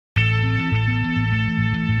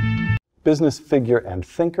business figure and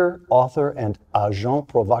thinker, author, and agent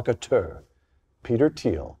provocateur, Peter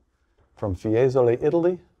Thiel. From Fiesole,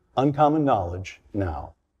 Italy, Uncommon Knowledge,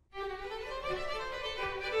 now.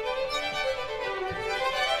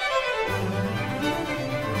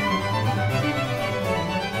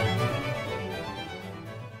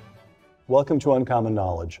 Welcome to Uncommon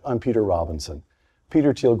Knowledge. I'm Peter Robinson.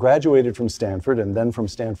 Peter Thiel graduated from Stanford and then from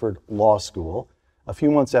Stanford Law School. A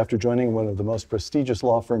few months after joining one of the most prestigious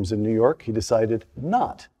law firms in New York, he decided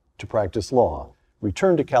not to practice law,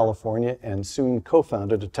 returned to California, and soon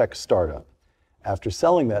co-founded a tech startup. After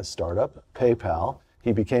selling that startup, PayPal,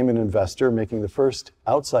 he became an investor, making the first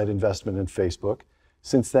outside investment in Facebook.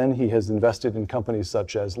 Since then, he has invested in companies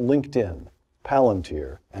such as LinkedIn,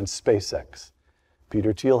 Palantir, and SpaceX.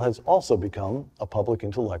 Peter Thiel has also become a public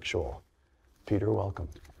intellectual. Peter, welcome.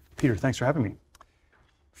 Peter, thanks for having me.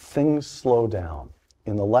 Things slow down.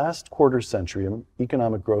 In the last quarter century,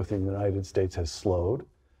 economic growth in the United States has slowed.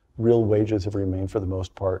 Real wages have remained, for the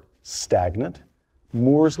most part, stagnant.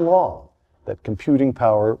 Moore's law, that computing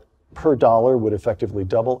power per dollar would effectively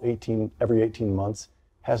double every 18 months,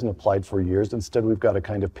 hasn't applied for years. Instead, we've got a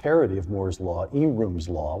kind of parody of Moore's law, E-Room's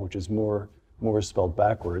law, which is Moore spelled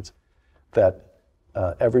backwards, that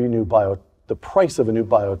the price of a new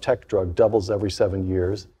biotech drug doubles every 7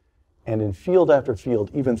 years. And in field after field,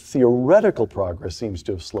 even theoretical progress seems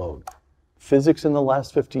to have slowed. Physics in the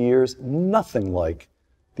last 50 years, nothing like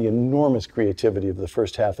the enormous creativity of the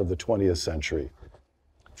first half of the 20th century.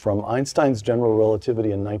 From Einstein's general relativity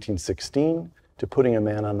in 1916 to putting a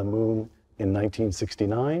man on the moon in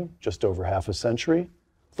 1969, just over half a century.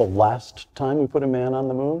 The last time we put a man on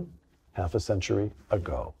the moon, half a century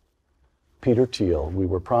ago. Peter Thiel, we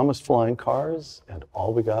were promised flying cars, and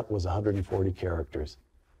all we got was 140 characters.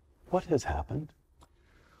 What has happened?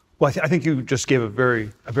 Well, I think you just gave a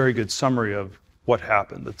very good summary of what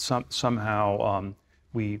happened. That somehow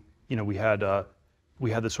we had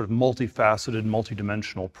this sort of multifaceted,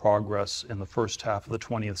 multidimensional progress in the first half of the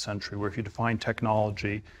 20th century, where if you define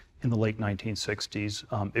technology in the late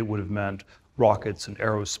 1960s, it would have meant rockets and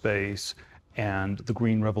aerospace and the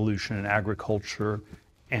green revolution in agriculture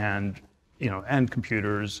and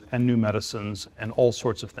computers and new medicines and all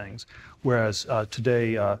sorts of things. Whereas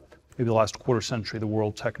today, maybe the last quarter century, the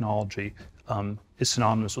world technology is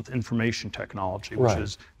synonymous with information technology, which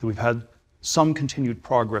is that we've had some continued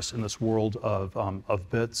progress in this world of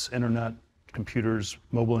bits, internet, computers,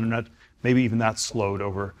 mobile internet. Maybe even that's slowed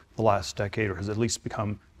over the last decade, or has at least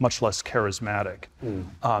become much less charismatic.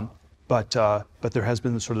 But there has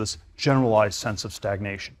been this generalized sense of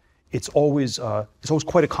stagnation. It's always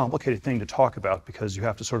quite a complicated thing to talk about, because you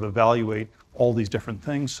have to sort of evaluate all these different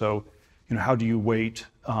things. So, how do you weight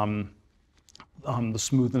the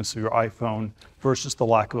smoothness of your iPhone versus the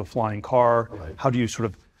lack of a flying car? Right. How do you sort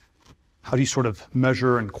of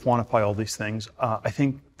measure and quantify all these things? I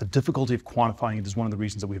think the difficulty of quantifying it is one of the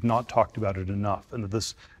reasons that we have not talked about it enough, and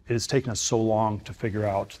that it has taken us so long to figure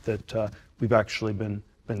out that we've actually been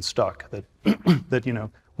stuck. That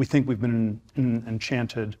we think we've been in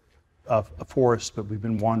enchanted a forest, but we've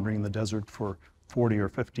been wandering in the desert for 40 or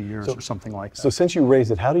 50 years or something like that. So since you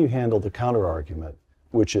raised it, how do you handle the counter argument,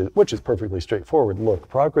 which is perfectly straightforward? Look,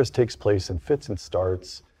 progress takes place in fits and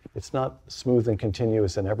starts. It's not smooth and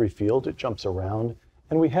continuous in every field. It jumps around.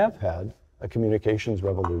 And we have had a communications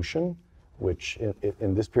revolution, which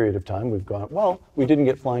in this period of time we've gone, well, we didn't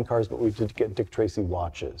get flying cars, but we did get Dick Tracy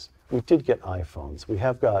watches. We did get iPhones. We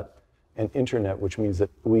have got an internet, which means that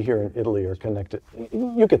we here in Italy are connected.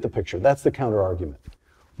 You get the picture. That's the counter argument.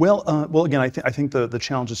 Well, again, I think the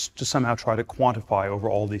challenge is to somehow try to quantify over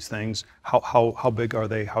all these things. How big are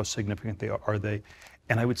they? How significant are they?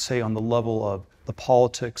 And I would say on the level of the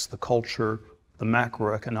politics, the culture, the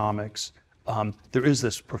macroeconomics, there is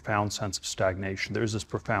this profound sense of stagnation. There is this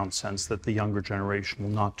profound sense that the younger generation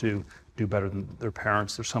will not do better than their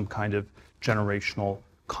parents. There's some kind of generational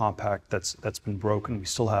compact that's been broken. We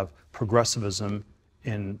still have progressivism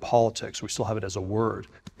in politics. We still have it as a word,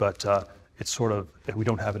 but it's sort of, we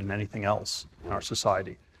don't have it in anything else in our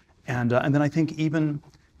society. And then I think even,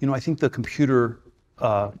 I think the computer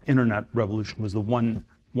internet revolution was the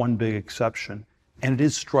one big exception, and it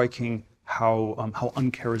is striking how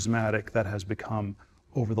uncharismatic that has become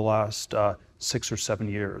over the last 6 or 7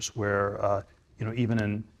 years, where even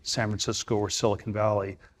in San Francisco or Silicon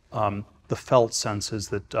Valley, the felt sense is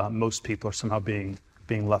that most people are somehow being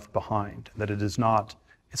left behind, that it's not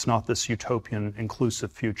this utopian,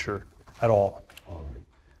 inclusive future at all.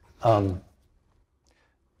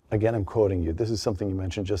 Again, I'm quoting you. This is something you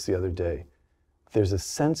mentioned just the other day. There's a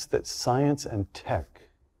sense that science and tech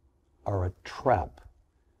are a trap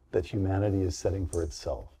that humanity is setting for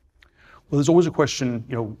itself. Well, there's always a question,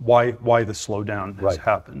 why the slowdown has Right.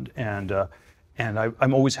 happened, and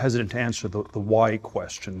I'm always hesitant to answer the why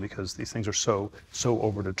question, because these things are so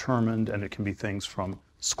overdetermined, and it can be things from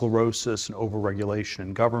sclerosis and overregulation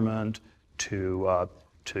in government to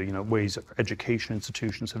ways that education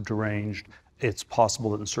institutions have deranged. It's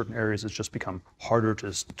possible that in certain areas it's just become harder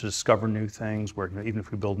to discover new things, where even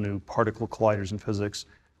if we build new particle colliders in physics,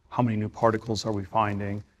 how many new particles are we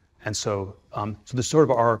finding? And so there sort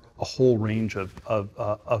of are a whole range of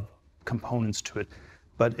components to it.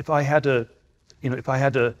 But if I had to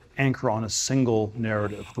anchor on a single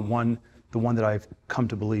narrative, the one that I've come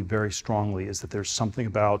to believe very strongly is that there's something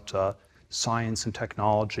about science and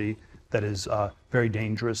technology that is very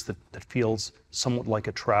dangerous, that feels somewhat like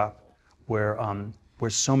a trap, where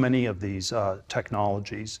so many of these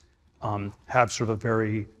technologies have sort of a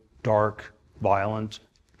very dark, violent,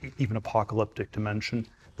 even apocalyptic dimension.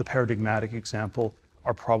 The paradigmatic example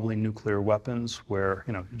are probably nuclear weapons, where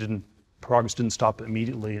progress didn't stop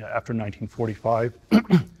immediately after 1945,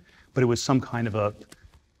 but it was some kind of a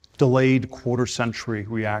delayed quarter-century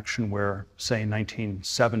reaction where, say, in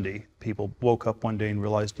 1970, people woke up one day and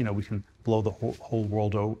realized, we can blow the whole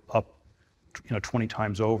world up, 20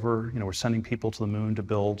 times over. We're sending people to the moon to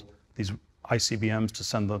build these ICBMs to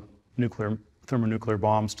send the thermonuclear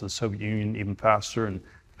bombs to the Soviet Union even faster. And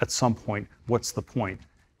at some point, what's the point?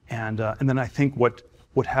 And then I think what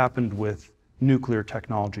happened with nuclear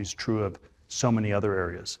technology is true of so many other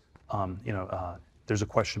areas. There's a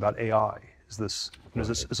question about AI. Is this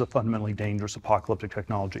a fundamentally dangerous apocalyptic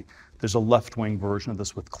technology? There's a left-wing version of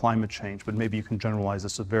this with climate change, but maybe you can generalize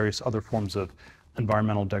this to various other forms of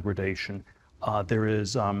environmental degradation. There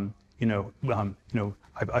is, polemically,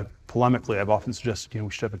 I've often suggested,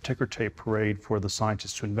 we should have a ticker tape parade for the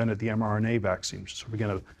scientists who invented the mRNA vaccine, which is sort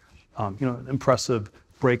of, an impressive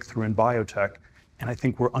breakthrough in biotech. And I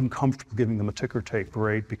think we're uncomfortable giving them a ticker tape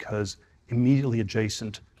parade, because immediately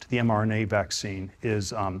adjacent to the mRNA vaccine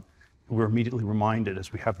is, we're immediately reminded,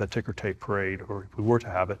 as we have that ticker tape parade, or if we were to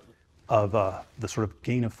have it, of the sort of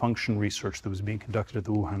gain of function research that was being conducted at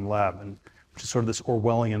the Wuhan lab, and which is sort of this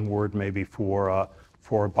Orwellian word maybe for a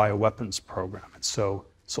bioweapons program. And so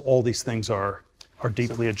all these things are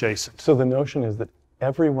deeply adjacent. So the notion is that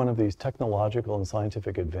every one of these technological and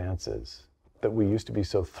scientific advances that we used to be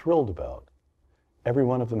so thrilled about, every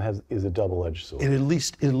one of them is a double-edged sword. It's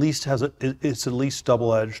at least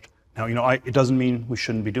double-edged. Now, it doesn't mean we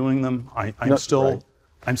shouldn't be doing them. I'm still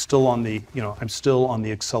on the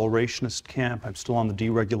accelerationist camp. I'm still on the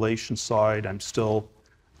deregulation side. I still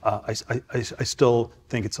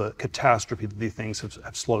think it's a catastrophe that these things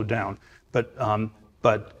have slowed down. But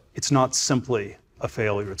it's not simply a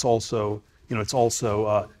failure. It's also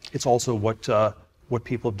what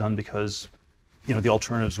people have done, because the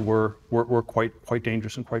alternatives were quite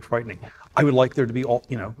dangerous and quite frightening. I would like there to be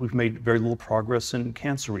we've made very little progress in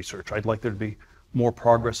cancer research. I'd like there to be more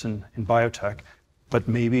progress in biotech, but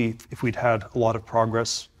maybe if we'd had a lot of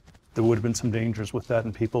progress, there would have been some dangers with that,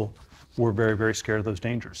 and people were very, very scared of those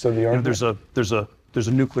dangers. So the argument, there's a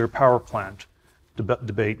nuclear power plant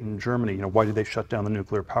debate in Germany. Why did they shut down the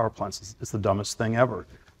nuclear power plants? It's the dumbest thing ever.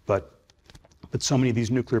 But so many of these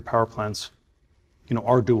nuclear power plants,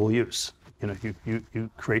 are dual use. You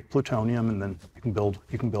create plutonium, and then you can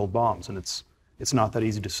build bombs, and it's not that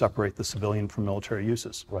easy to separate the civilian from military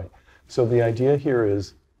uses. Right. So the idea here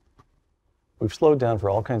is we've slowed down for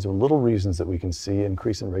all kinds of little reasons that we can see: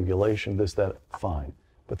 increase in regulation, this, that, fine.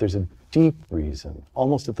 But there's a deep reason,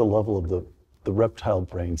 almost at the level of the reptile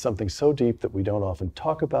brain, something so deep that we don't often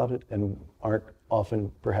talk about it and aren't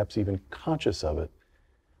often perhaps even conscious of it.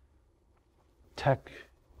 Tech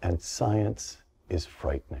and science is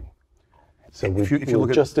frightening. So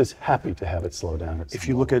we're just as happy to have it slow down. If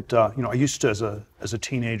you look at, I used to, as a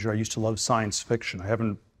teenager, I used to love science fiction. I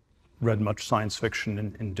haven't read much science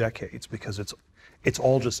fiction in decades, because it's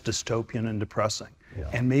all just dystopian and depressing. Yeah.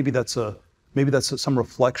 And maybe that's some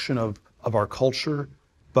reflection of our culture,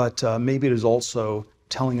 but maybe it is also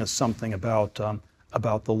telling us something about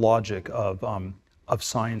the logic of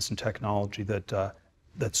science and technology, that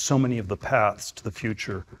so many of the paths to the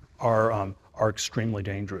future are extremely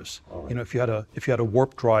dangerous. Right. If you had a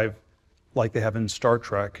warp drive like they have in Star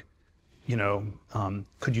Trek,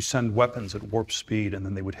 could you send weapons at warp speed, and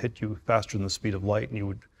then they would hit you faster than the speed of light, and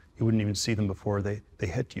you wouldn't even see them before they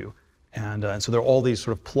hit you. And so there are all these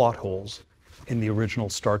sort of plot holes in the original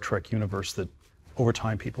Star Trek universe that over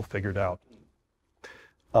time people figured out.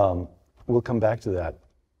 We'll come back to that.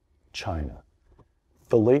 China.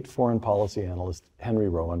 The late foreign policy analyst Henry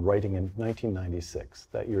Rowan, writing in 1996,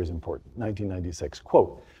 that year is important, 1996,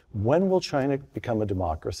 quote, "When will China become a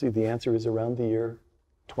democracy? The answer is around the year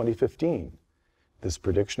 2015. This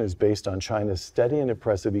prediction is based on China's steady and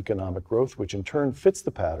impressive economic growth, which in turn fits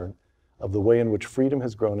the pattern of the way in which freedom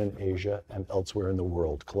has grown in Asia and elsewhere in the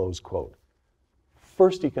world, close quote.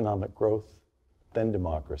 First economic growth, then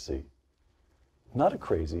democracy. Not a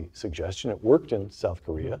crazy suggestion. It worked in South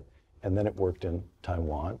Korea, and then it worked in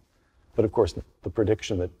Taiwan. But of course, the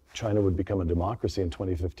prediction that China would become a democracy in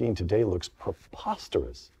 2015 today looks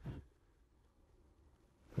preposterous.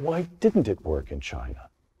 Why didn't it work in China?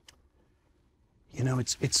 You know,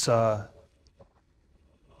 it's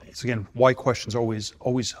again, why questions are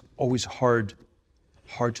always hard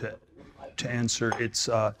to answer. It's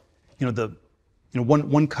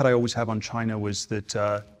one cut I always have on China was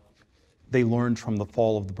that they learned from the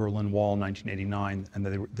fall of the Berlin Wall in 1989, and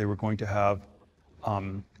that they were going to have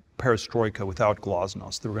perestroika without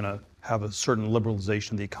glasnost. They were going to have a certain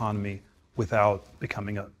liberalization of the economy without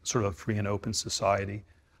becoming a sort of a free and open society.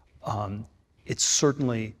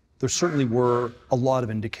 There certainly were a lot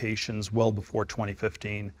of indications well before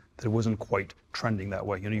 2015 that it wasn't quite trending that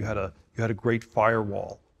way. You know, you had a great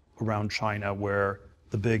firewall around China where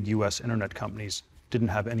the big U.S. internet companies didn't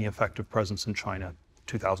have any effective presence in China.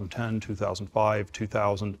 2010, 2005,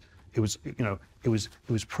 2000, it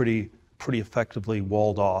was pretty effectively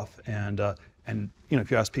walled off. And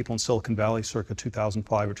if you ask people in Silicon Valley circa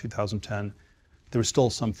 2005 or 2010, there was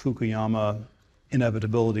still some Fukuyama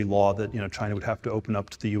inevitability law that China would have to open up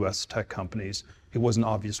to the U.S. tech companies. It wasn't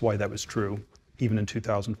obvious why that was true, even in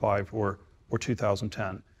 2005 or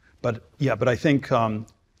 2010. But I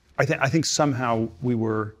think somehow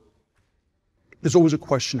there's always a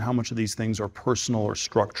question how much of these things are personal or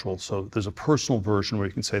structural. So there's a personal version where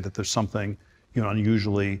you can say that there's something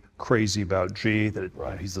unusually crazy about Xi, that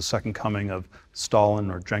he's the second coming of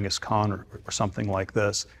Stalin or Genghis Khan or something like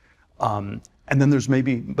this. And then there's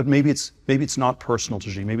maybe it's not personal to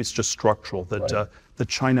Xi. Maybe it's just structural that that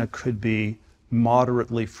China could be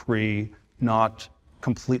moderately free, not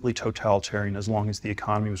completely totalitarian, as long as the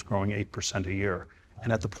economy was growing 8% a year.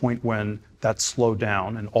 And at the point when that slowed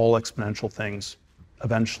down, and all exponential things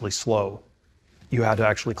eventually slow, you had to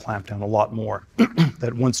actually clamp down a lot more.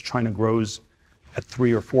 That once China grows at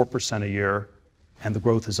 3 or 4% a year, and the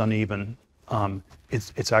growth is uneven,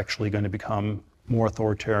 it's actually going to become more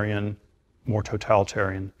authoritarian, more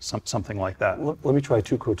totalitarian, something like that. Let me try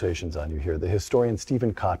two quotations on you here. The historian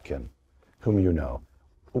Stephen Kotkin, whom you know,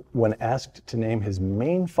 when asked to name his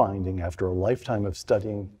main finding after a lifetime of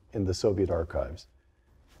studying in the Soviet archives,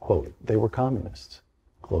 quote, "They were communists,"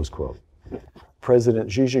 close quote.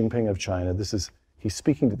 President Xi Jinping of China, he's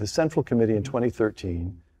speaking to the Central Committee in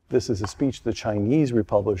 2013. This is a speech the Chinese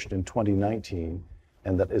republished in 2019,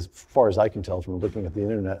 and that, as far as I can tell from looking at the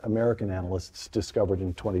internet, American analysts discovered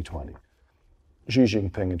in 2020. Xi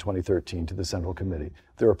Jinping in 2013 to the Central Committee.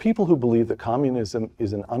 "There are people who believe that communism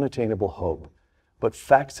is an unattainable hope, but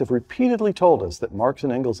facts have repeatedly told us that Marx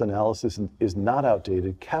and Engels' analysis is not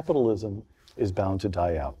outdated. Capitalism is bound to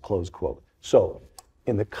die out," close quote. So,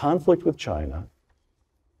 in the conflict with China,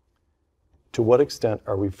 to what extent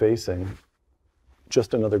are we facing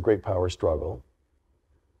just another great power struggle?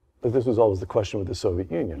 But this was always the question with the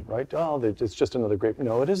Soviet Union, right? Oh, it's just another great,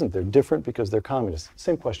 no, it isn't. They're different because they're communists.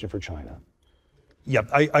 Same question for China. Yeah,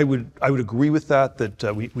 I would agree with that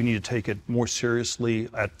we need to take it more seriously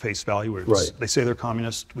at face value. Right. They say they're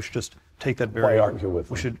communist. We should just take that very. Why argue with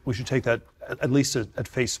them? We should take that at least at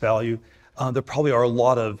face value. There probably are a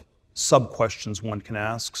lot of sub-questions one can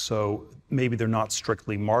ask. So maybe they're not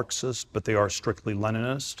strictly Marxist, but they are strictly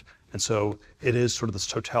Leninist. And so it is sort of this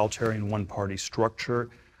totalitarian one-party structure.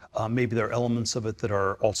 Maybe there are elements of it that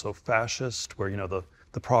are also fascist, where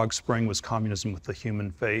the Prague Spring was communism with the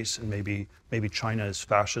human face, and maybe China is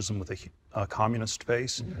fascism with a communist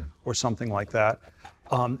face, or something like that.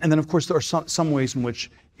 And then, of course, there are some ways in which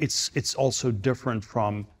it's also different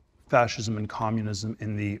from fascism and communism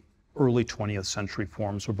in the early 20th century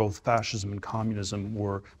forms, where both fascism and communism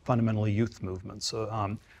were fundamentally youth movements.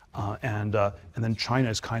 And then China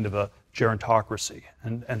is kind of a gerontocracy,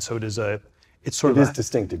 and so it is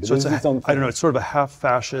distinctive. So I don't know. It's sort of a half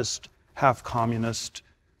fascist, half communist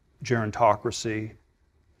gerontocracy.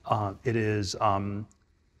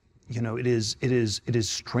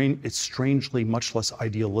 It's strangely much less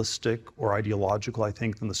idealistic or ideological, I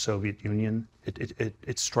think, than the Soviet Union.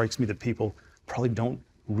 It strikes me that people probably don't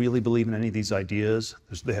really believe in any of these ideas.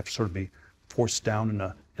 They have to sort of be forced down in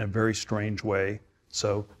a very strange way.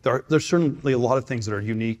 So there's certainly a lot of things that are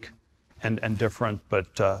unique and different,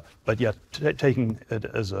 but yet taking it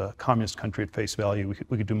as a communist country at face value,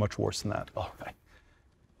 we could do much worse than that. All right.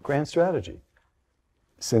 Grand strategy.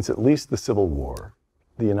 Since at least the Civil War,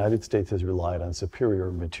 the United States has relied on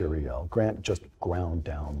superior materiel, Grant just ground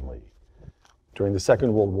down Lee. During the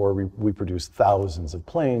Second World War, we produced thousands of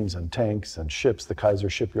planes and tanks and ships. The Kaiser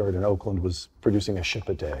shipyard in Oakland was producing a ship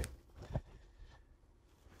a day.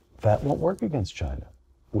 That won't work against China.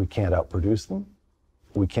 We can't outproduce them.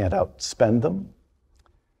 We can't outspend them.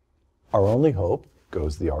 Our only hope,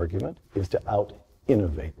 goes the argument, is to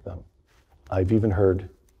out-innovate them. I've even heard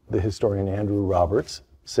the historian Andrew Roberts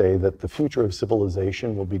say that the future of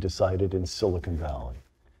civilization will be decided in Silicon Valley.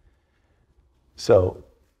 So,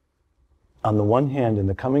 on the one hand, in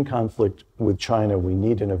the coming conflict with China, we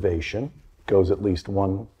need innovation, goes at least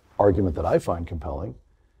one argument that I find compelling.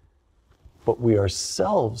 But we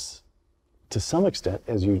ourselves, to some extent,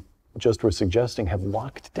 as you just were suggesting, have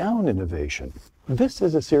locked down innovation. This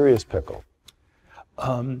is a serious pickle.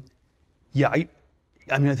 Yeah, I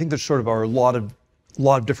mean, I think there sort of are a lot of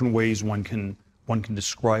different ways one can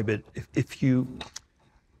describe it.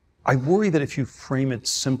 I worry that if you frame it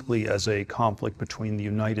simply as a conflict between the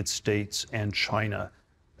United States and China,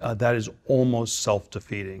 that is almost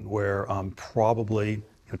self-defeating, where probably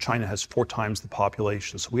China has 4 times the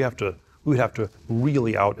population, so we would have to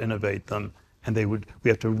really out-innovate them, and we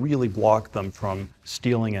have to really block them from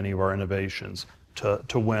stealing any of our innovations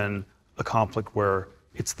to win a conflict where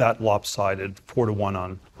it's that lopsided, 4 to 1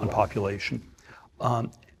 on population.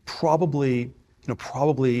 Probably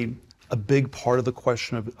a big part of the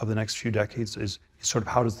question of the next few decades is sort of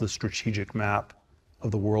how does the strategic map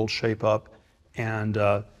of the world shape up, and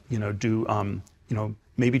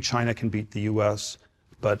maybe China can beat the U.S.,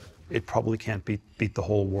 but it probably can't beat the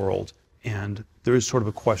whole world. And there is sort of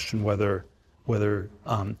a question whether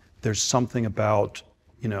there's something about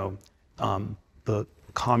the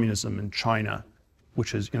communism in China,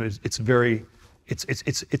 which is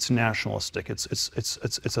it's nationalistic. It's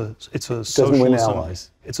a socialism.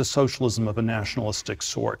 It's a socialism of a nationalistic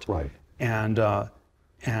sort. Right. And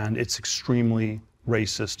it's extremely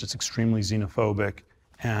racist. It's extremely xenophobic.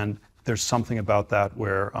 And there's something about that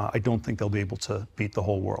where I don't think they'll be able to beat the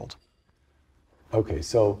whole world. Okay,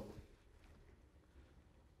 so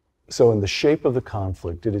in the shape of the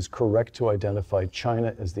conflict, it is correct to identify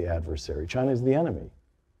China as the adversary. China is the enemy.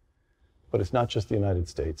 But it's not just the United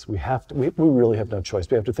States. We really have no choice.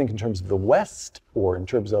 We have to think in terms of the West, or in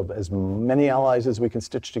terms of as many allies as we can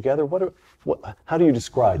stitch together. How do you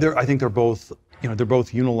describe it? I think they're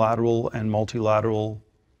both unilateral and multilateral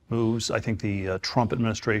moves. I think the Trump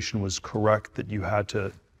administration was correct that you had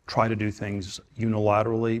to try to do things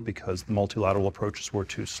unilaterally because the multilateral approaches were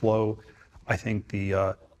too slow. I think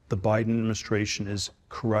the Biden administration is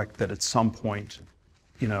correct that at some point,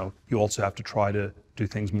 you also have to try to do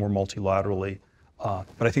things more multilaterally.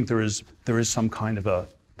 But I think there is some kind of a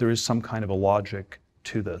logic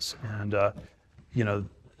to this. And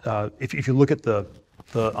if you look at the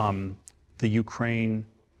Ukraine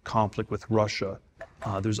conflict with Russia,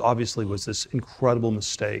 there's obviously was this incredible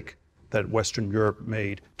mistake that Western Europe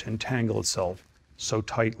made to entangle itself so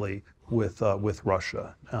tightly with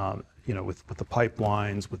Russia, with the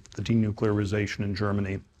pipelines, with the denuclearization in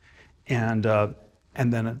Germany, and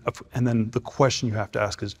then the question you have to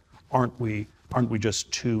ask is, aren't we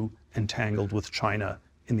just too entangled with China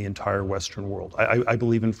in the entire Western world? I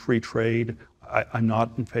believe in free trade. I'm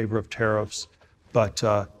not in favor of tariffs, but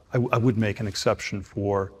I would make an exception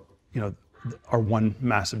for our one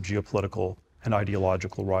massive geopolitical and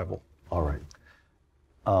ideological rival. All right.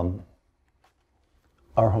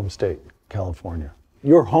 Our home state, California.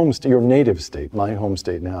 Your native state, my home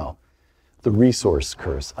state now. The resource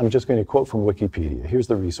curse. I'm just going to quote from Wikipedia. Here's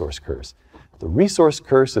the resource curse. The resource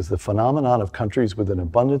curse is the phenomenon of countries with an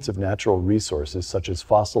abundance of natural resources, such as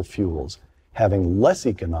fossil fuels, having less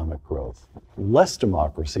economic growth, less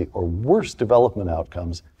democracy, or worse development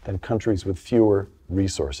outcomes than countries with fewer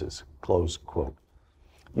resources. Close quote.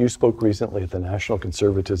 You spoke recently at the National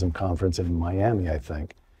Conservatism Conference in Miami, I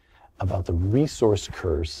think, about the resource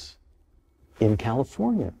curse in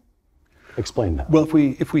California. Explain that. Well,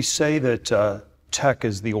 if we say that tech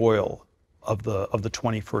is the oil of the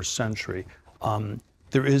 21st century,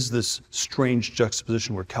 there is this strange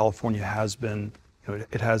juxtaposition where California has been,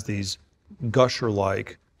 it has these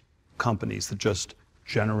gusher-like companies that just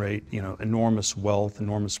generate, enormous wealth,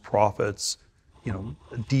 enormous profits,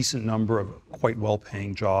 a decent number of quite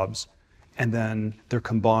well-paying jobs, and then they're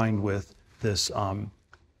combined with this,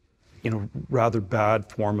 rather bad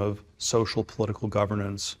form of social political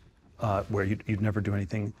governance. Where you'd never do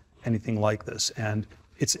anything like this, and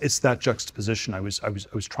it's that juxtaposition I was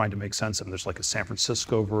trying to make sense of. There's like a San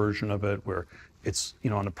Francisco version of it where it's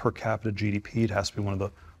on a per capita GDP it has to be one of the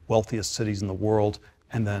wealthiest cities in the world,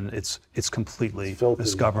 and then it's completely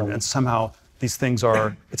misgoverned, and somehow these things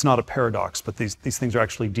are, it's not a paradox, but these things are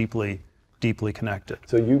actually deeply connected.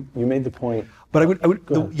 So you made the point. But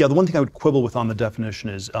the one thing I would quibble with on the definition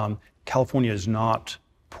is California is not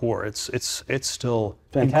poor. It's still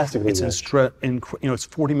fantastically rich. It's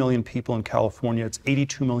 40 million people in California. It's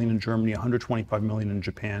 82 million in Germany, 125 million in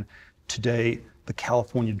Japan. Today, the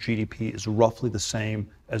California GDP is roughly the same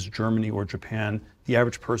as Germany or Japan. The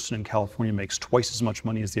average person in California makes twice as much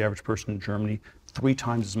money as the average person in Germany, 3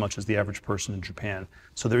 times as much as the average person in Japan.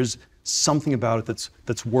 So there's something about it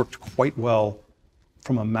that's worked quite well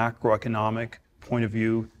from a macroeconomic point of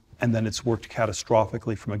view, and then it's worked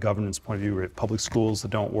catastrophically from a governance point of view. We have public schools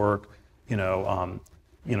that don't work,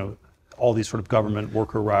 all these sort of government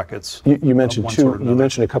worker rackets. You mentioned you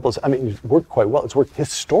mentioned a couple of, it's worked quite well. It's worked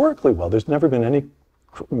historically well. There's never been any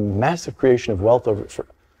massive creation of wealth for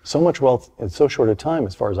so much wealth in so short a time,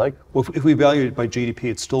 as far as I. Well, if we evaluate it by GDP,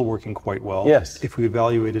 it's still working quite well. Yes. If we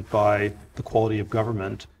evaluate it by the quality of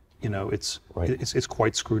government, it's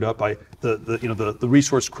quite screwed up. The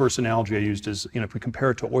resource curse analogy I used is, if we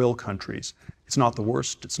compare it to oil countries, it's not the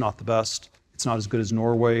worst, it's not the best, it's not as good as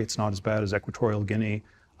Norway, it's not as bad as Equatorial Guinea.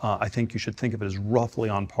 I think you should think of it as roughly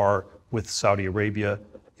on par with Saudi Arabia.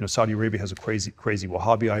 Saudi Arabia has a crazy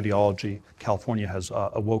Wahhabi ideology. California has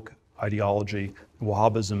a woke ideology.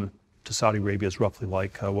 Wahhabism to Saudi Arabia is roughly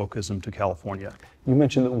like Wokism to California. You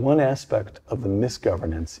mentioned that one aspect of the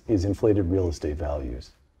misgovernance is inflated real estate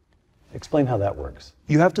values. Explain how that works.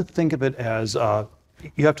 You have to think of it as,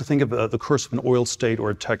 the curse of an oil state or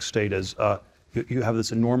a tech state as you have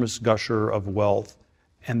this enormous gusher of wealth,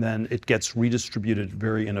 and then it gets redistributed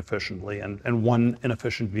very inefficiently. And one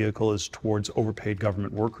inefficient vehicle is towards overpaid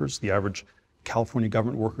government workers. The average California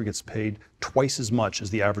government worker gets paid twice as much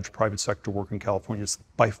as the average private sector worker in California. It's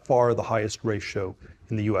by far the highest ratio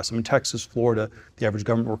in the US. Texas, Florida, the average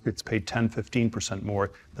government worker gets paid 10-15%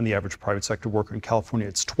 more than the average private sector worker. In California,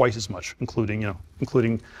 it's twice as much, including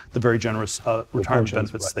the very generous retirement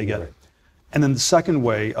benefits they get. Right. And then the second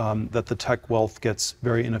way that the tech wealth gets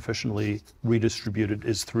very inefficiently redistributed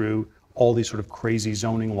is through all these sort of crazy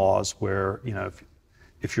zoning laws where,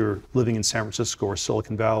 if you're living in San Francisco or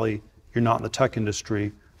Silicon Valley, you're not in the tech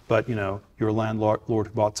industry, but you're a landlord who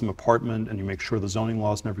bought some apartment, and you make sure the zoning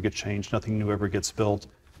laws never get changed, nothing new ever gets built,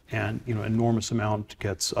 and enormous amount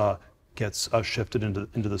gets shifted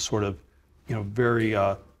into this sort of very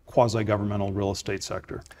quasi-governmental real estate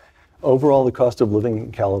sector. Overall, the cost of living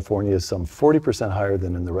in California is some 40% higher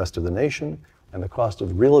than in the rest of the nation, and the cost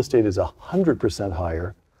of real estate is 100%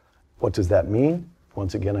 higher. What does that mean?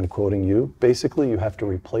 Once again, I'm quoting you. Basically, you have to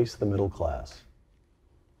replace the middle class,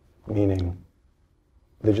 meaning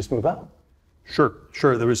they just move out. Sure.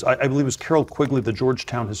 There was, I believe it was Carroll Quigley, the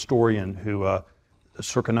Georgetown historian, who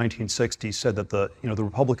circa 1960 said that the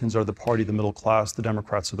Republicans are the party of the middle class, the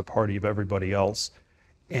Democrats are the party of everybody else.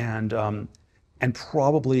 And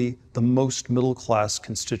probably the most middle class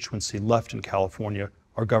constituency left in California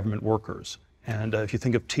are government workers. And if you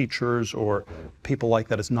think of teachers or people like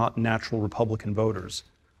that as not natural Republican voters,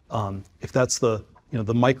 if that's the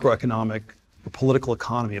microeconomic or political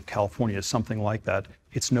economy of California is something like that,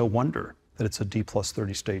 it's no wonder that it's a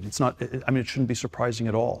D+30 state. It's not, it shouldn't be surprising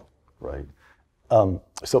at all. Right.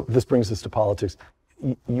 So this brings us to politics.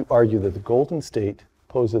 You argue that the Golden State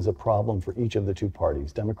poses a problem for each of the two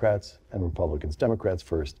parties, Democrats and Republicans. Democrats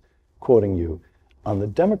first, quoting you. On the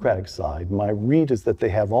Democratic side, my read is that the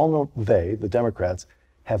Democrats,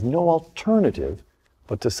 have no alternative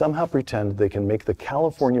but to somehow pretend they can make the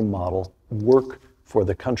California model work for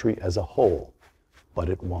the country as a whole, but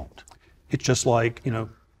it won't. It's just like,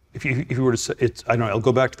 if you were to say, I'll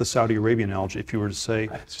go back to the Saudi Arabia analogy. If you were to say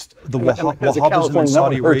the Wahhabism in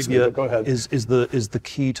Saudi Arabia is the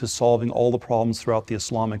key to solving all the problems throughout the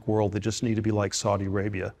Islamic world, they just need to be like Saudi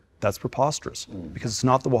Arabia. That's preposterous because it's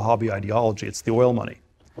not the Wahhabi ideology, it's the oil money.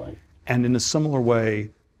 Right. And in a similar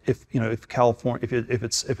way, if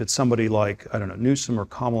it's somebody like, Newsom or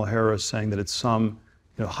Kamala Harris saying that it's some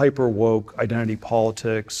hyper woke identity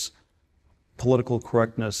politics, political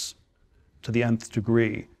correctness to the nth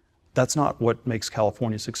degree, that's not what makes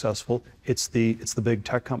California successful. It's the big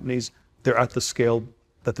tech companies. They're at the scale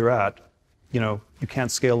that they're at. You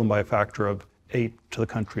can't scale them by a factor of 8 to the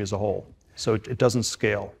country as a whole. So it doesn't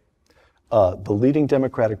scale. The leading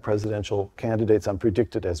Democratic presidential candidates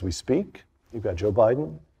unpredicted as we speak. You've got Joe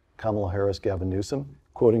Biden, Kamala Harris, Gavin Newsom.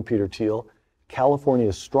 Quoting Peter Thiel, California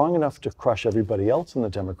is strong enough to crush everybody else in the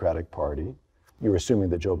Democratic Party. You're assuming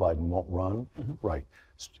that Joe Biden won't run, right?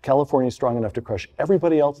 California is strong enough to crush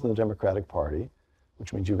everybody else in the Democratic Party,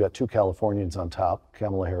 which means you've got 2 Californians on top,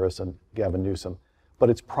 Kamala Harris and Gavin Newsom.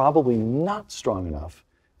 But it's probably not strong enough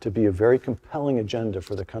to be a very compelling agenda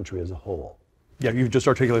for the country as a whole. Yeah, you've just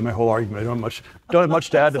articulated my whole argument. I don't have much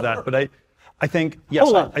to add to that, but I think, yes.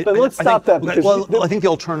 Hold on, but let's stop that. Well, I think the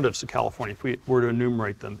alternatives to California, if we were to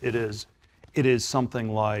enumerate them, it is something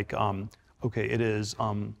like, it is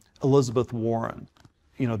Elizabeth Warren,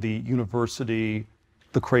 the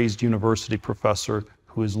crazed university professor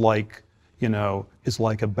who is like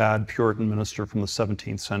a bad Puritan minister from the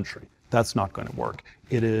 17th century. That's not going to work.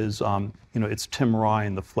 It is, it's Tim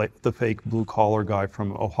Ryan, the fake blue-collar guy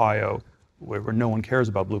from Ohio, where no one cares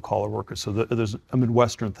about blue-collar workers. So there's a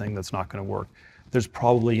Midwestern thing that's not going to work. There's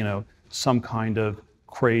probably, some kind of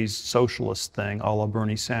crazed socialist thing, a la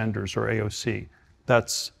Bernie Sanders or AOC.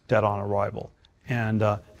 That's dead on arrival. And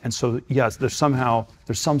so, yes, there's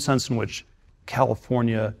some sense in which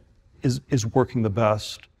California is working the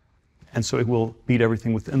best, and so it will beat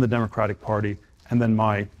everything within the Democratic Party. And then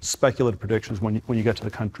my speculative predictions, when you get to the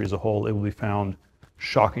country as a whole, it will be found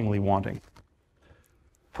shockingly wanting.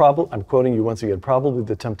 I'm quoting you once again, probably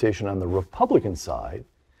the temptation on the Republican side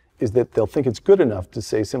is that they'll think it's good enough to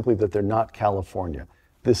say simply that they're not California.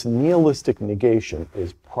 This nihilistic negation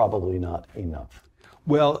is probably not enough.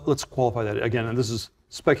 Well, let's qualify that again, and this is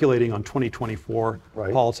speculating on 2024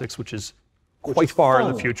 politics, which is quite far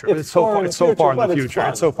in the future. It's so far in the future.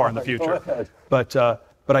 It's so far in the future. But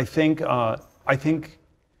I think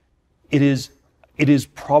it is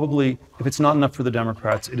probably, if it's not enough for the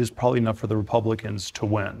Democrats, it is probably enough for the Republicans to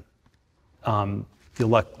win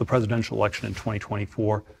the presidential election in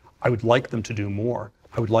 2024. I would like them to do more.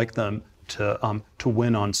 I would like them to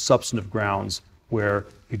win on substantive grounds where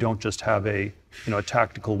you don't just have a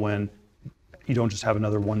tactical win. You don't just have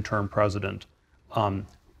another one-term president.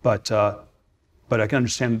 But I can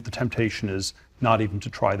understand that the temptation is not even to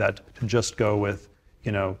try that, to just go with,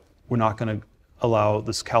 we're not going to allow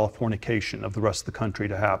this Californication of the rest of the country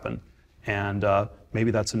to happen. And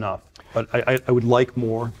maybe that's enough. But I would like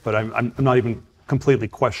more, but I'm not even completely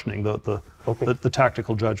questioning the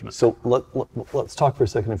tactical judgment. So let's talk for a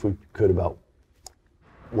second, if we could, about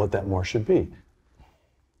what that more should be.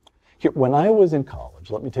 Here, when I was in college,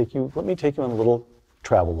 let me take you on a little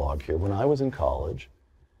travel log here. When I was in college,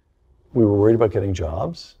 we were worried about getting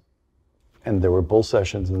jobs, and there were bull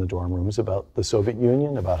sessions in the dorm rooms about the Soviet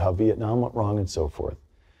Union, about how Vietnam went wrong, and so forth.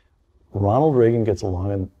 Ronald Reagan gets elected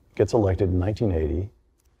in 1980,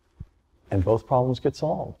 and both problems get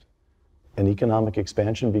solved. And economic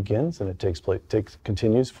expansion begins, and it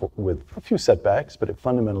continues with a few setbacks, but it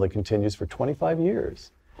fundamentally continues for 25 years.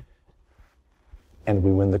 And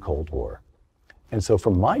we win the Cold War. And so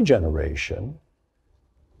for my generation,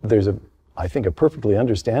 there's I think a perfectly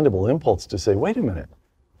understandable impulse to say, wait a minute,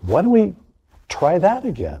 why don't we try that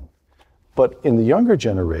again? But in the younger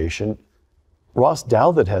generation, Ross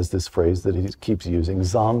Douthat has this phrase that he keeps using,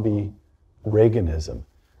 zombie Reaganism.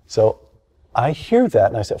 So I hear that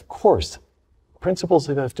and I say, of course, principles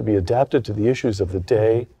have to be adapted to the issues of the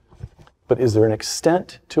day, but is there an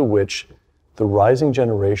extent to which the rising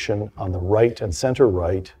generation on the right and center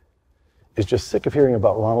right is just sick of hearing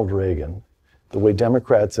about Ronald Reagan, the way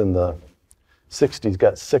Democrats in the 60s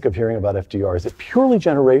got sick of hearing about FDR? Is it purely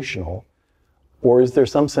generational, or is there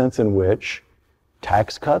some sense in which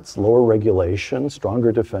tax cuts, lower regulation,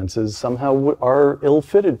 stronger defenses somehow are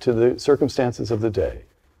ill-fitted to the circumstances of the day?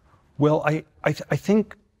 Well, I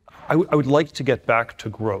think I would like to get back to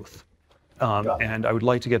growth, and I would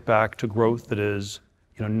like to get back to growth that is,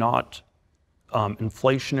 not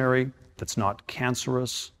inflationary, that's not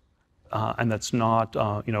cancerous, and that's not,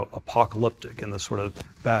 apocalyptic in the sort of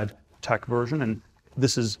bad tech version. And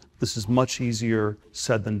this is much easier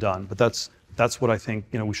said than done. But that's what I think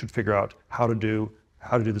we should figure out how to do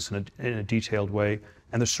this in a detailed way.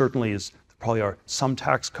 And there certainly probably are some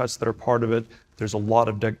tax cuts that are part of it. There's a lot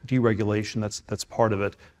of deregulation that's part of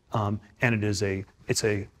it, and it's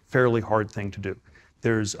a fairly hard thing to do.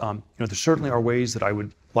 There certainly are ways that I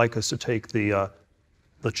would like us to take the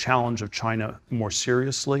challenge of China more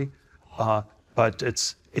seriously, but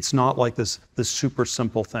it's not like this super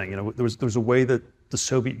simple thing. There was a way that the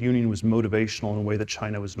Soviet Union was motivational in a way that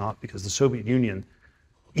China was not, because the Soviet Union,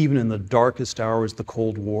 even in the darkest hours, the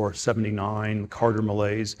Cold War, '79, Carter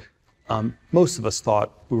malaise, most of us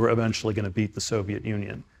thought we were eventually going to beat the Soviet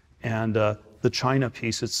Union. And the China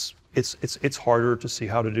piece, it's harder to see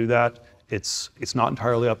how to do that. It's not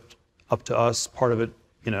entirely up to us. Part of it,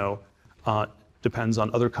 depends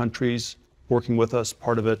on other countries working with us.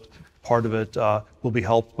 Part of it will be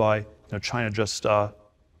helped by China just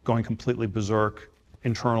going completely berserk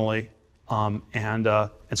internally, and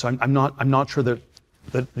so I'm not sure that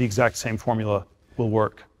the exact same formula will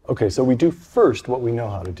work. Okay, so we do first what we know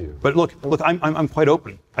how to do. But look, I'm quite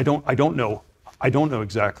open. I don't know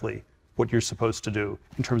exactly what you're supposed to do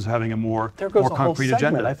in terms of having a more There goes more a whole concrete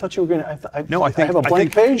segment. agenda. I thought you were going to. No, I think have a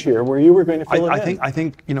blank page here where you were going to fill it in. I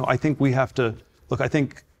think we have to look. I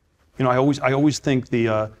think, I always think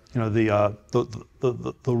the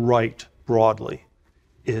right broadly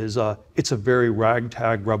is it's a very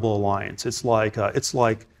ragtag rebel alliance. It's like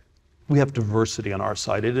we have diversity on our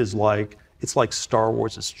side. It's like Star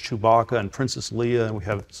Wars. It's Chewbacca and Princess Leia, and we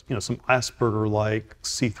have some Asperger-like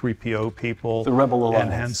C-3PO people. The Rebel Alliance.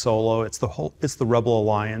 And Han Solo. It's the Rebel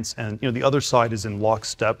Alliance, and the other side is in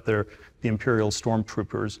lockstep. They're the Imperial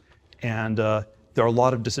stormtroopers, and there are a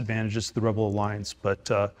lot of disadvantages to the Rebel Alliance. But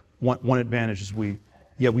one advantage is we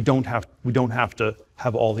don't have to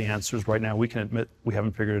have all the answers right now. We can admit we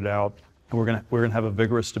haven't figured it out, and we're gonna have a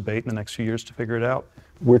vigorous debate in the next few years to figure it out.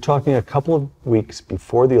 We're talking a couple of weeks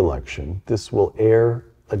before the election. This will air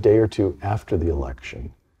a day or two after the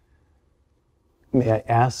election. May I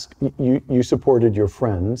ask, you supported your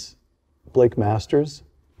friends, Blake Masters,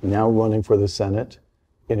 now running for the Senate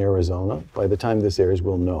in Arizona. By the time this airs,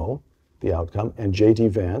 we'll know the outcome. And J.D.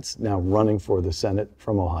 Vance, now running for the Senate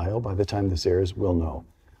from Ohio. By the time this airs, we'll know.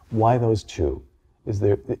 Why those two?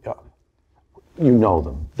 You know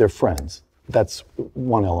them, they're friends. That's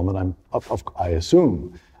one element, I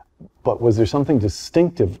assume. But was there something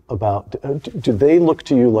distinctive about, do they look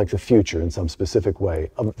to you like the future in some specific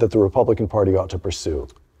way that the Republican Party ought to pursue?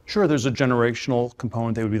 Sure, there's a generational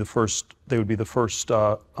component. They would be the first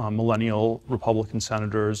millennial Republican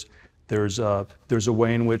senators. There's a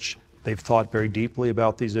way in which they've thought very deeply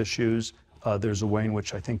about these issues. There's a way in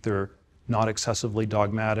which I think they're not excessively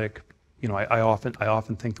dogmatic. I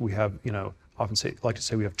often think that we have, like to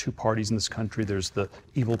say we have two parties in this country. There's the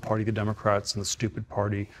evil party, the Democrats, and the stupid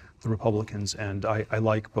party, the Republicans. And I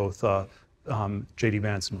like both J.D.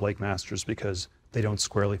 Vance and Blake Masters because they don't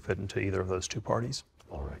squarely fit into either of those two parties.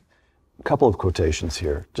 All right. A couple of quotations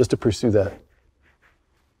here, just to pursue that.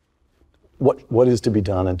 What is to be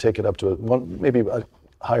done and take it up to maybe a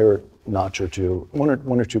higher notch or two, one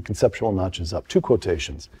or two conceptual notches up. Two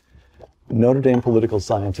quotations. Notre Dame political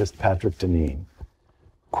scientist Patrick Deneen.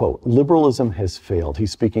 Quote, liberalism has failed.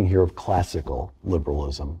 He's speaking here of classical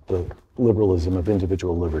liberalism, the liberalism of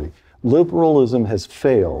individual liberty. Liberalism has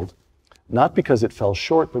failed, not because it fell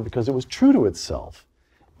short, but because it was true to itself.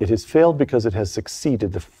 It has failed because it has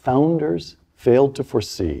succeeded. The founders failed to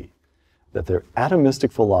foresee that their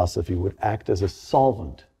atomistic philosophy would act as a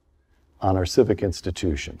solvent on our civic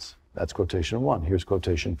institutions. That's quotation one. Here's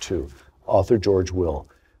quotation two. Author George Will.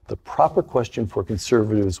 The proper question for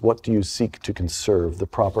conservatives, what do you seek to conserve? The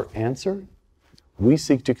proper answer, we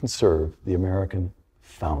seek to conserve the American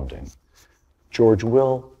founding. George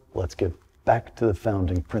Will, let's get back to the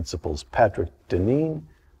founding principles. Patrick Deneen,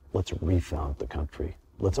 let's refound the country.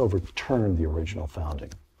 Let's overturn the original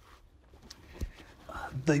founding.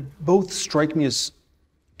 They both strike me as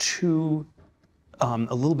a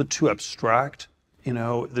little bit too abstract.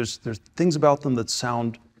 There's things about them that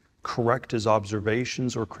sound correct as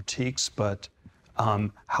observations or critiques, but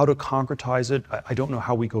how to concretize it, I don't know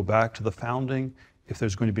how we go back to the founding. If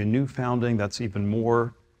there's going to be a new founding, that's even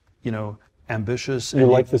more, ambitious. You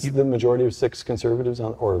like the majority of 6 conservatives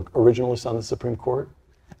or originalists on the Supreme Court?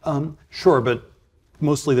 Sure, but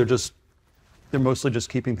mostly they're mostly just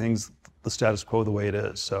keeping things the status quo the way it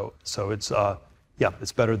is. So it's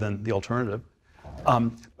it's better than the alternative.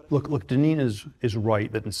 Look, Deneen is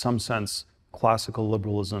right that in some sense classical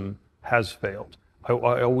liberalism has failed. I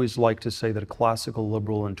always like to say that a classical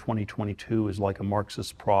liberal in 2022 is like a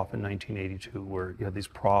Marxist prof in 1982, where you had these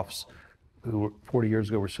profs who 40 years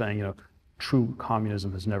ago were saying, true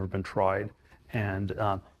communism has never been tried, and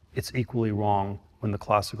it's equally wrong when the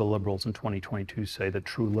classical liberals in 2022 say that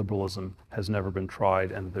true liberalism has never been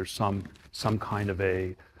tried, and there's some kind of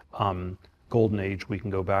a golden age we can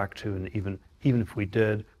go back to, and even if we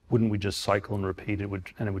did, wouldn't we just cycle and repeat? It would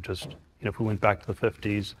just, if we went back to the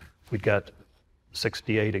 50s, we'd get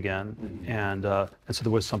 68 again, and so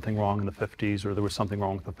there was something wrong in the 50s, or there was something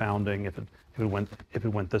wrong with the founding if it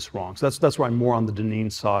went this wrong. So that's why I'm more on the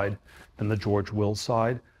Deneen side than the George Will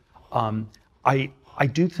side. I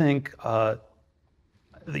do think the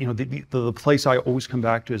place I always come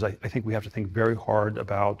back to is I think we have to think very hard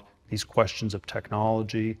about these questions of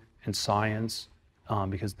technology and science,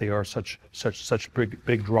 because they are such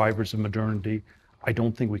big drivers of modernity. I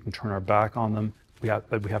don't think we can turn our back on them. We have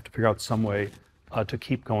to figure out some way to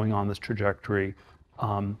keep going on this trajectory,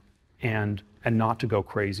 and not to go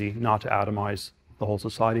crazy, not to atomize the whole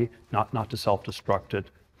society, not to self-destruct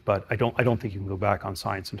it. But I don't think you can go back on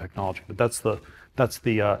science and technology. But those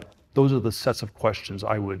are the sets of questions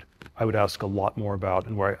I would ask a lot more about,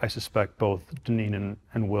 and where I suspect both Deneen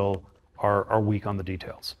and Will are weak on the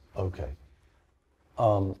details. Okay.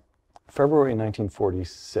 February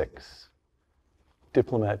 1946,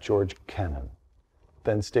 diplomat George Kennan,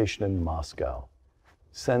 then stationed in Moscow,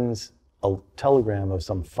 sends a telegram of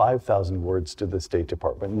some 5,000 words to the State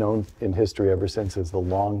Department, known in history ever since as the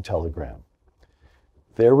Long Telegram.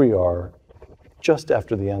 There we are, just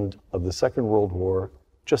after the end of the Second World War,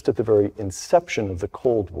 just at the very inception of the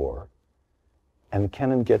Cold War, and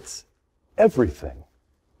Kennan gets everything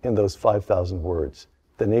in those 5,000 words.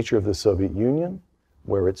 The nature of the Soviet Union,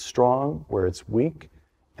 where it's strong, where it's weak,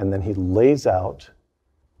 and then he lays out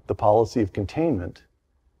the policy of containment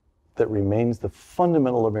that remains the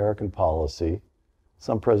fundamental American policy.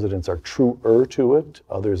 Some presidents are truer to it,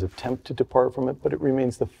 others attempt to depart from it, but it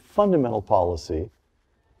remains the fundamental policy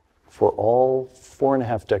for all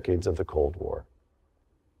 4.5 decades of the Cold War.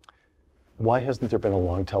 Why hasn't there been a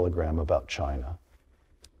long telegram about China?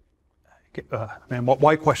 Man,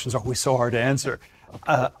 why questions are always so hard to answer?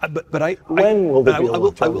 When will there be a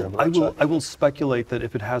long telegram about China? I will speculate that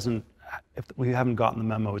if we haven't gotten the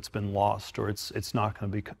memo, it's been lost, or it's not going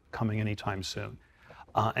to be coming anytime soon.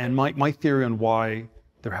 And my theory on why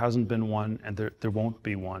there hasn't been one and there won't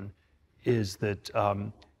be one is that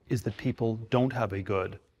people don't have a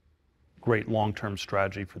great long-term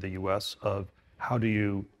strategy for the U.S. of how do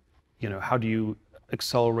you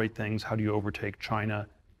accelerate things, how do you overtake China.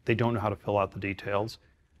 They don't know how to fill out the details.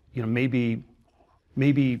 Maybe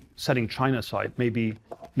setting China aside, maybe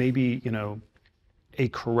a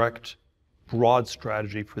correct broad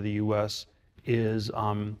strategy for the U.S. is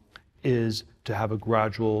to have a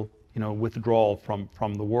gradual withdrawal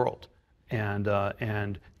from the world,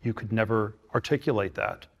 and you could never articulate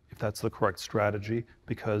that if that's the correct strategy,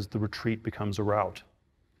 because the retreat becomes a rout.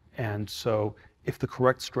 And so if the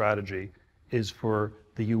correct strategy is for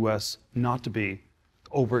the U.S. not to be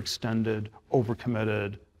overextended,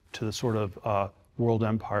 overcommitted to the sort of world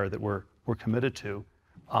empire that we're committed to,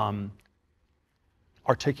 you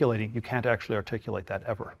can't actually articulate that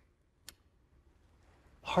ever.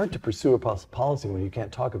 Hard to pursue a policy when you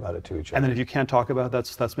can't talk about it to each other. And then if you can't talk about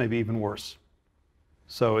it, that's maybe even worse.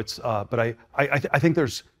 So it's, but I think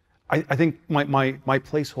my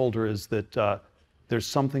placeholder is that there's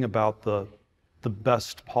something about the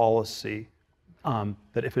best policy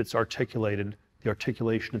that if it's articulated, the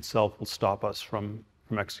articulation itself will stop us from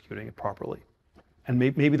executing it properly. And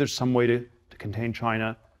maybe there's some way to contain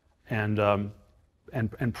China, and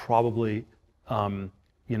probably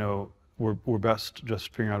we're best just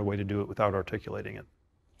figuring out a way to do it without articulating it.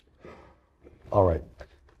 All right.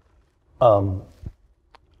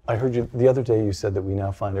 I heard you the other day. You said that we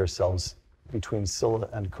now find ourselves between Scylla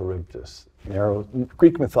and Charybdis.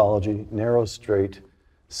 Greek mythology, narrow, straight.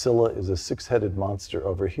 Scylla is a six-headed monster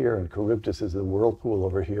over here, and Charybdis is the whirlpool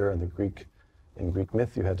over here. And in Greek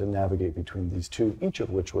myth, you had to navigate between these two, each of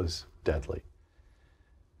which was deadly.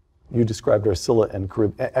 You described our Scylla and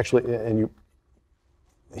Charybdis, actually, and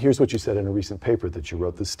here's what you said in a recent paper that you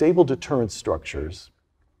wrote. The stable deterrence structures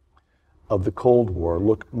of the Cold War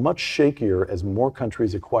look much shakier as more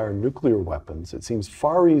countries acquire nuclear weapons. It seems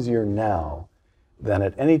far easier now than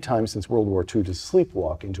at any time since World War II to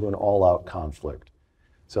sleepwalk into an all-out conflict.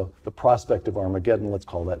 So the prospect of Armageddon, let's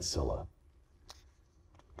call that Scylla.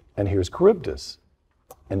 And here's Charybdis,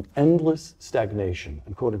 an endless stagnation.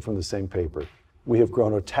 I'm quoting from the same paper. We have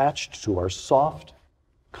grown attached to our soft,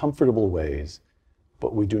 comfortable ways,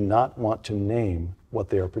 but we do not want to name what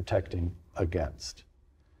they are protecting against.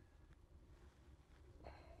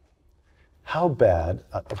 How bad,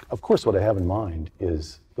 of course what I have in mind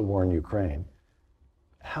is the war in Ukraine.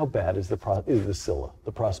 How bad is the Scylla,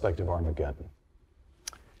 the prospect of Armageddon?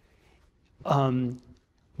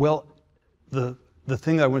 Well, the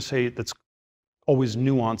thing that I would say that's always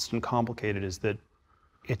nuanced and complicated is that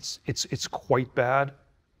it's quite bad,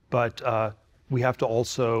 but we have to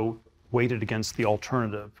also weight it against the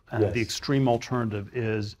alternative. And yes. The extreme alternative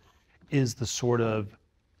is the sort of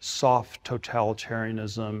soft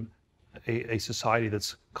totalitarianism, a society that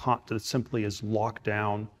simply is locked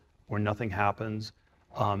down where nothing happens.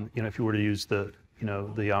 If you were to use the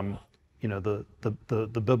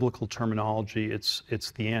biblical terminology,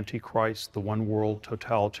 it's the Antichrist, the one world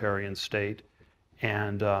totalitarian state,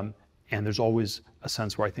 and there's always a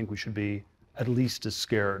sense where I think we should be at least as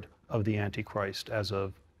scared of the Antichrist as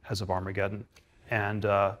of Armageddon, and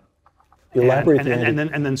then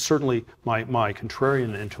certainly my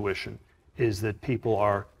contrarian intuition is that people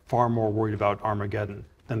are far more worried about Armageddon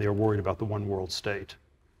than they are worried about the one world state,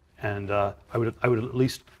 and I would at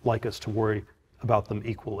least like us to worry about them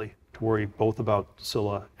equally, to worry both about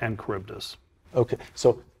Scylla and Charybdis. Okay,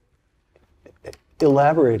 so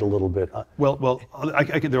elaborate a little bit.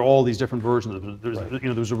 There are all these different versions.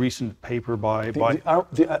 There's a recent paper by the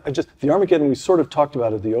Armageddon we sort of talked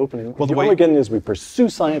about at the opening. Well, the Armageddon is we pursue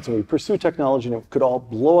science and we pursue technology, and it could all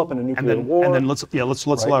blow up in a nuclear war. And then let's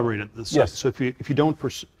elaborate it. Yes. So if you don't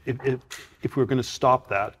if we're going to stop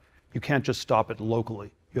that, you can't just stop it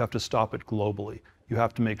locally. You have to stop it globally. You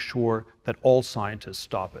have to make sure that all scientists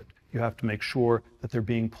stop it. You have to make sure that they're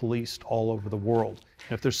being policed all over the world.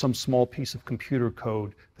 And if there's some small piece of computer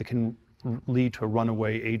code that can lead to a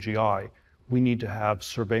runaway AGI, we need to have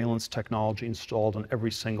surveillance technology installed on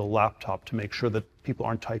every single laptop to make sure that people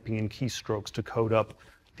aren't typing in keystrokes to code up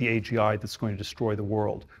the AGI that's going to destroy the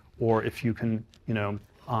world. Or if you can,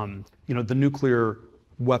 the nuclear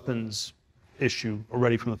weapons issue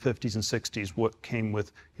already from the 50s and 60s, what came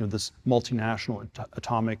with this multinational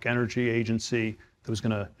atomic energy agency that was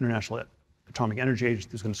going to, International Atomic Energy Agency,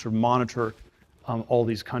 that was going to sort of monitor all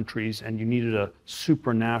these countries, and you needed a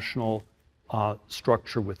supranational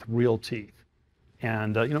structure with real teeth.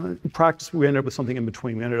 And in practice, we ended up with something in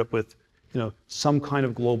between. We ended up with some kind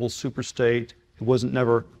of global superstate. It wasn't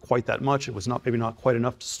never quite that much. It was maybe not quite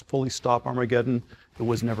enough to fully stop Armageddon. It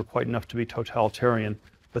was never quite enough to be totalitarian.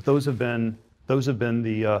 But those have been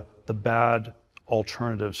the bad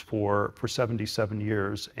alternatives for 77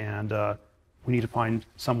 years, and we need to find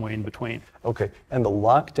some way in between. Okay, and the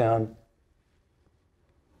lockdown.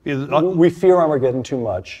 We fear Armageddon too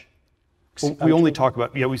much. We only talk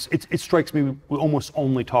about it strikes me we almost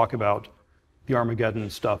only talk about the Armageddon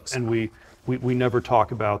stuff, and we never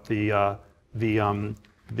talk about the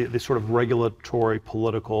sort of regulatory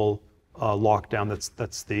political lockdown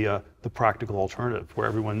that's the practical alternative, where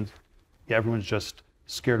everyone's just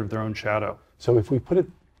scared of their own shadow. So if we put it,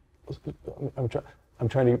 I'm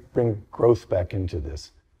trying to bring growth back into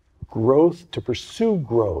this. To pursue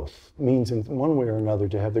growth means in one way or another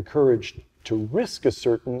to have the courage to risk a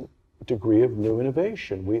certain degree of new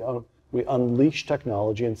innovation. We unleash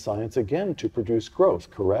technology and science again to produce growth,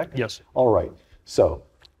 correct? Yes. All right. So,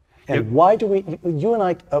 why do you and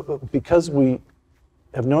I, because we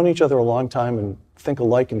have known each other a long time and think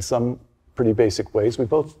alike in some pretty basic ways, we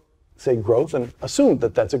both say growth and assume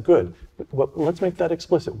that that's a good. But let's make that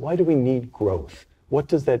explicit. Why do we need growth? What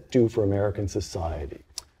does that do for American society?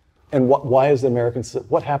 And why is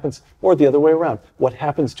what happens, or the other way around, what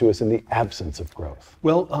happens to us in the absence of growth?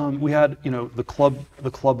 Well, we had, the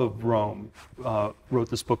Club of Rome wrote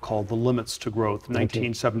this book called The Limits to Growth,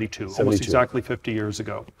 1972, almost exactly 50 years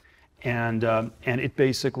ago. And it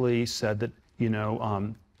basically said that,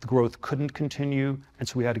 the growth couldn't continue, and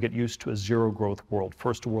so we had to get used to a zero growth world.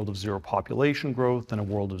 First, a world of zero population growth, then a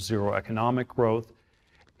world of zero economic growth.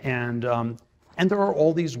 And there are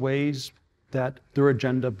all these ways that their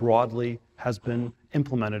agenda broadly has been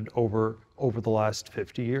implemented over the last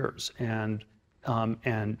 50 years. And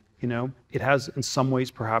it has, in some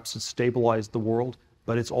ways, perhaps it's stabilized the world,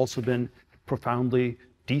 but it's also been profoundly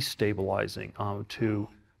destabilizing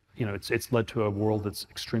it's led to a world that's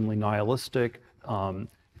extremely nihilistic.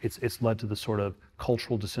 It's led to the sort of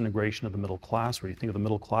cultural disintegration of the middle class, where you think of the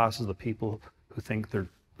middle class as the people who think their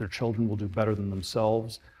children will do better than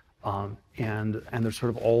themselves. And there's sort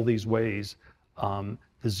of all these ways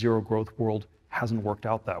the zero growth world hasn't worked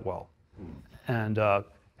out that well.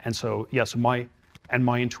 So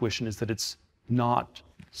my intuition is that it's not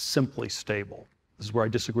simply stable. This is where I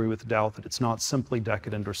disagree with Doubt, that it's not simply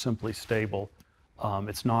decadent or simply stable.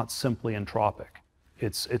 It's not simply entropic.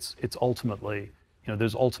 It's ultimately,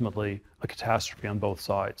 there's ultimately a catastrophe on both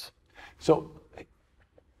sides. So,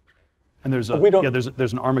 and there's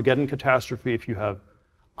an Armageddon catastrophe if you have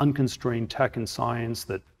unconstrained tech and science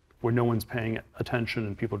where no one's paying attention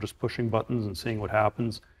and people are just pushing buttons and seeing what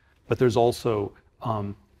happens. But there's also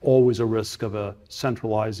always a risk of a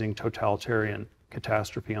centralizing totalitarian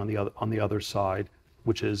catastrophe on the other side,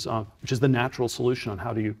 which is the natural solution on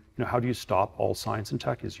how do you stop all science and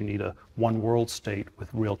tech. Is you need a one world state with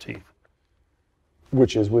real teeth,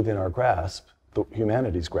 which is within our grasp, the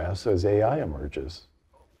humanity's grasp, as AI emerges.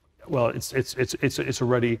 Well, it's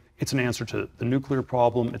an answer to the nuclear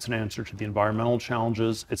problem. It's an answer to the environmental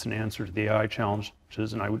challenges. It's an answer to the AI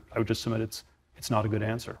challenges, and I would just submit it's not a good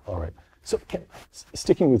answer. All right. So,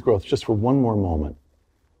 sticking with growth, just for one more moment,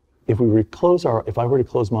 if I were to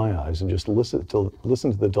close my eyes and just listen to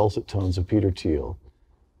the dulcet tones of Peter Thiel,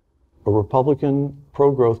 a Republican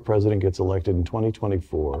pro-growth president gets elected in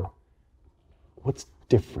 2024. What's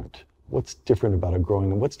different? What's different about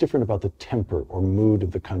what's different about the temper or mood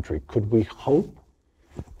of the country? Could we hope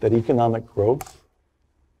that economic growth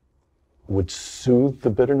would soothe the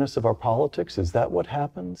bitterness of our politics? Is that what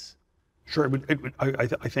happens? Sure. I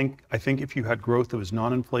think if you had growth that was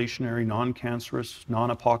non-inflationary, non-cancerous,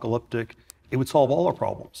 non-apocalyptic, it would solve all our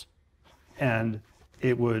problems. And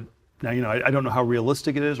it would, now, I don't know how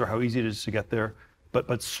realistic it is or how easy it is to get there,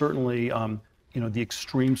 but certainly, the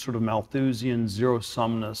extreme sort of Malthusian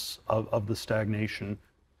zero-sumness of the stagnation,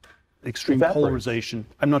 extreme polarization,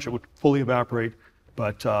 I'm not sure it would fully evaporate,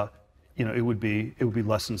 but, it would be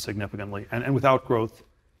lessened significantly. And without growth,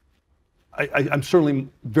 I'm certainly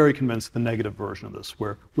very convinced the negative version of this,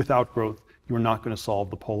 where without growth, you're not going to solve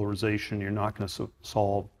the polarization, you're not going to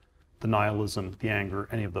solve the nihilism, the anger,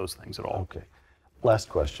 any of those things at all. Okay. Last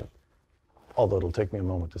question, although it'll take me a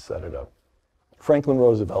moment to set it up. Franklin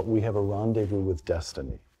Roosevelt, we have a rendezvous with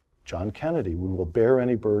destiny. John Kennedy, we will bear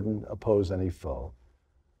any burden, oppose any foe.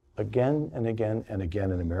 Again and again and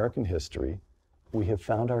again in American history, we have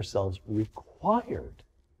found ourselves required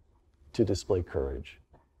to display courage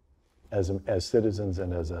as citizens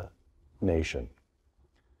and as a nation.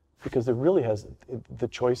 Because there really the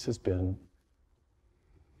choice has been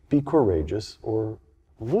be courageous or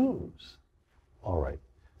lose. All right.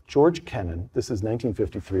 George Kennan, this is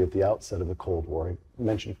 1953 at the outset of the Cold War. I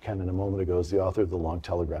mentioned Kennan a moment ago as the author of The Long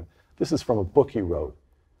Telegram. This is from a book he wrote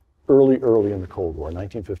early in the Cold War,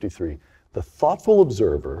 1953. The thoughtful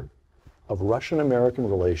observer of Russian-American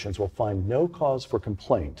relations will find no cause for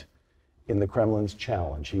complaint in the Kremlin's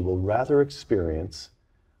challenge. He will rather experience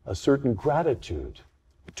a certain gratitude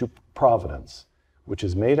to Providence, which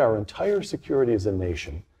has made our entire security as a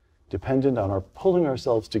nation dependent on our pulling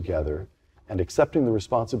ourselves together and accepting the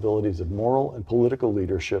responsibilities of moral and political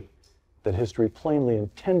leadership that history plainly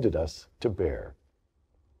intended us to bear.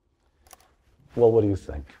 Well, what do you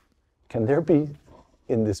think? Can there be,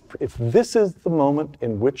 if this is the moment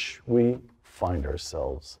in which we find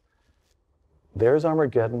ourselves, there's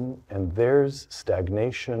Armageddon and there's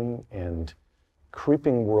stagnation and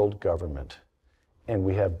creeping world government, and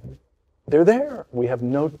they're there. We have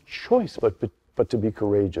no choice but to be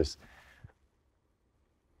courageous.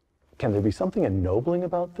 Can there be something ennobling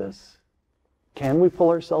about this? Can we pull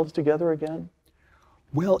ourselves together again?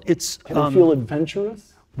 Well, Can it feel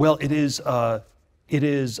adventurous? Well, it is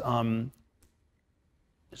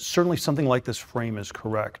certainly something like this frame is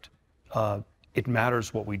correct. It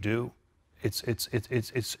matters what we do.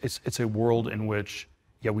 It's a world in which,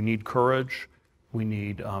 yeah, we need courage. We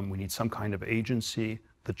need some kind of agency.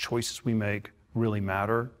 The choices we make really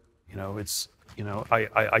matter.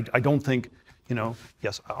 I don't think,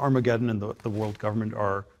 yes, Armageddon and the world government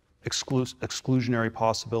are exclusionary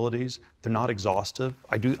possibilities. They're not exhaustive.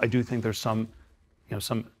 I do think there's some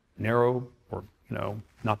narrow or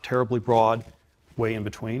not terribly broad way in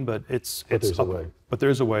between, but there's a way. But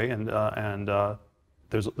there's a way, and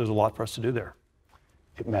there's a lot for us to do there.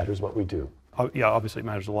 It matters what we do. Yeah, obviously it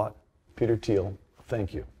matters a lot. Peter Thiel,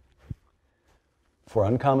 thank you. For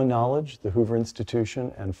Uncommon Knowledge, the Hoover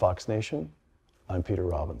Institution, and Fox Nation, I'm Peter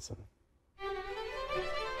Robinson.